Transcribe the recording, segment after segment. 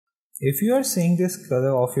If you are seeing this color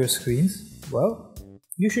off your screens, well,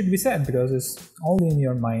 you should be sad because it's only in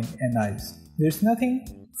your mind and eyes. There's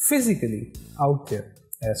nothing physically out there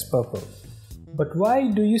as purple. But why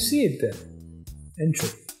do you see it then? Intro.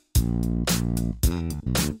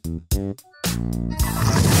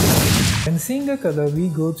 When seeing a color, we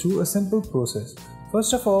go through a simple process.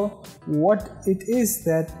 First of all, what it is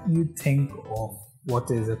that you think of what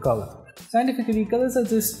is a color. Scientifically, colors are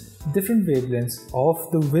just different wavelengths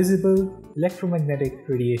of the visible electromagnetic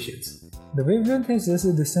radiations. The wavelength is just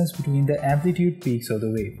the distance between the amplitude peaks of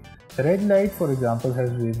the wave. The red light, for example,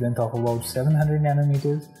 has a wavelength of about 700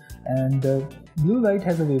 nanometers, and the blue light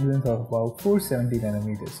has a wavelength of about 470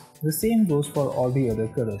 nanometers. The same goes for all the other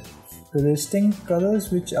colors. The distinct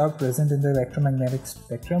colors which are present in the electromagnetic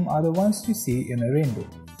spectrum are the ones you see in a rainbow.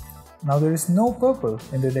 Now there is no purple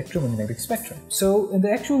in the electromagnetic spectrum. So in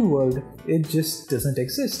the actual world, it just doesn't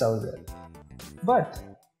exist out there. But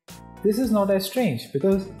this is not as strange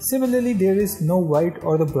because similarly there is no white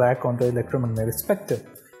or the black on the electromagnetic spectrum,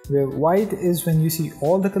 where white is when you see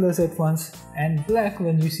all the colors at once and black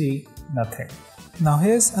when you see nothing. Now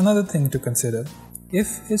here's another thing to consider.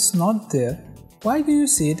 If it's not there, why do you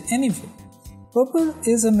see it anyway? Purple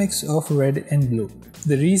is a mix of red and blue.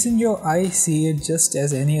 The reason your eye see it just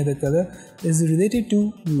as any other color is related to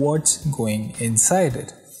what's going inside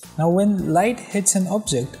it. Now when light hits an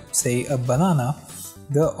object, say a banana,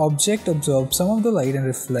 the object absorbs some of the light and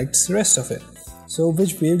reflects the rest of it. So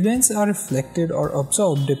which wavelengths are reflected or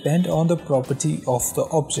absorbed depend on the property of the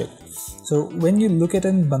object. So when you look at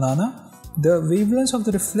a banana, the wavelengths of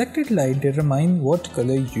the reflected light determine what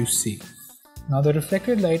color you see. Now the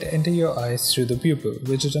reflected light enters your eyes through the pupil,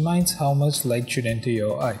 which determines how much light should enter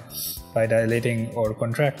your eye by dilating or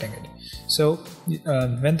contracting it. So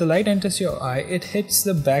when the light enters your eye, it hits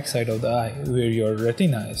the back side of the eye where your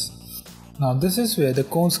retina is. Now this is where the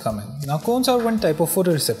cones come in. Now cones are one type of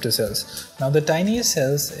photoreceptor cells. Now the tiniest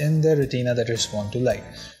cells in the retina that respond to light.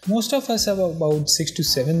 Most of us have about 6 to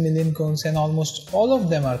 7 million cones, and almost all of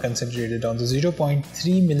them are concentrated on the 0.3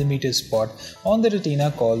 mm spot on the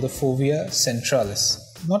retina called the fovea centralis.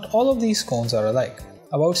 Not all of these cones are alike.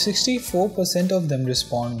 About 64% of them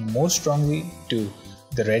respond more strongly to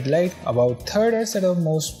the red light, about third are set off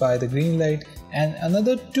most by the green light, and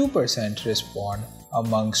another 2% respond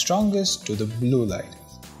among strongest to the blue light.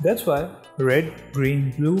 That's why red,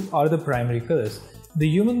 green, blue are the primary colors. The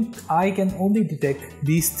human eye can only detect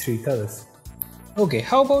these three colors. Okay,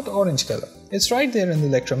 how about orange color? It's right there in the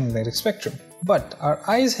electromagnetic spectrum, but our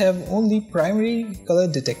eyes have only primary color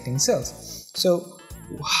detecting cells. So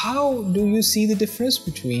how do you see the difference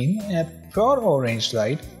between a pure orange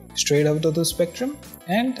light straight out of the spectrum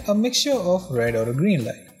and a mixture of red or a green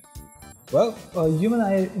light? Well, a human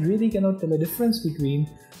eye really cannot tell a difference between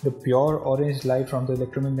the pure orange light from the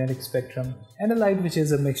electromagnetic spectrum and a light which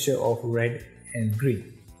is a mixture of red and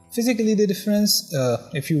green. Physically, the difference,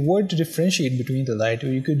 if you were to differentiate between the light,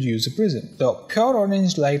 you could use a prism. The pure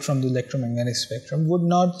orange light from the electromagnetic spectrum would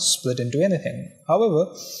not split into anything.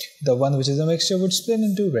 However, the one which is a mixture would split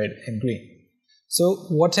into red and green. So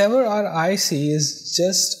whatever our eye see is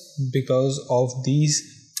just because of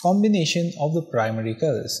these combination of the primary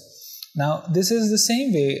colors. Now this is the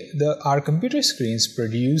same way our computer screens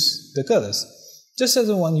produce the colors, just as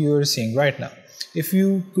the one you are seeing right now. If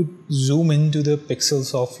you could zoom into the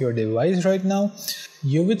pixels of your device right now,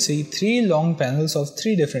 you would see three long panels of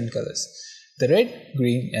three different colors: the red,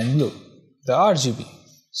 green and blue, the RGB.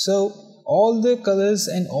 So all the colors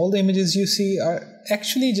and all the images you see are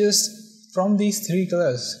actually just from these three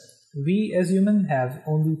colors. We as humans have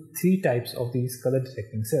only three types of these color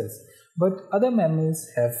detecting cells, but other mammals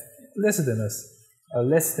have lesser than us,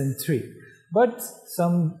 less than 3. But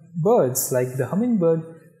some birds like the hummingbird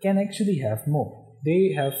can actually have more.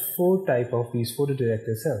 They have 4 types of these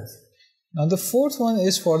photodetector cells. Now the fourth one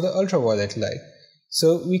is for the ultraviolet light.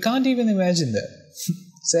 So we can't even imagine that.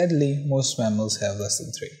 Sadly, most mammals have less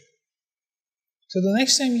than 3. So the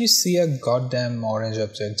next time you see a goddamn orange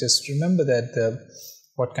object, just remember that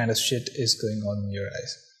what kind of shit is going on in your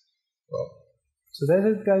eyes. Well, so that's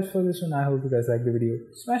it guys for this one. I hope you guys liked the video.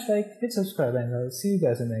 Smash like, hit subscribe, and I'll see you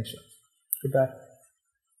guys in the next one. Goodbye.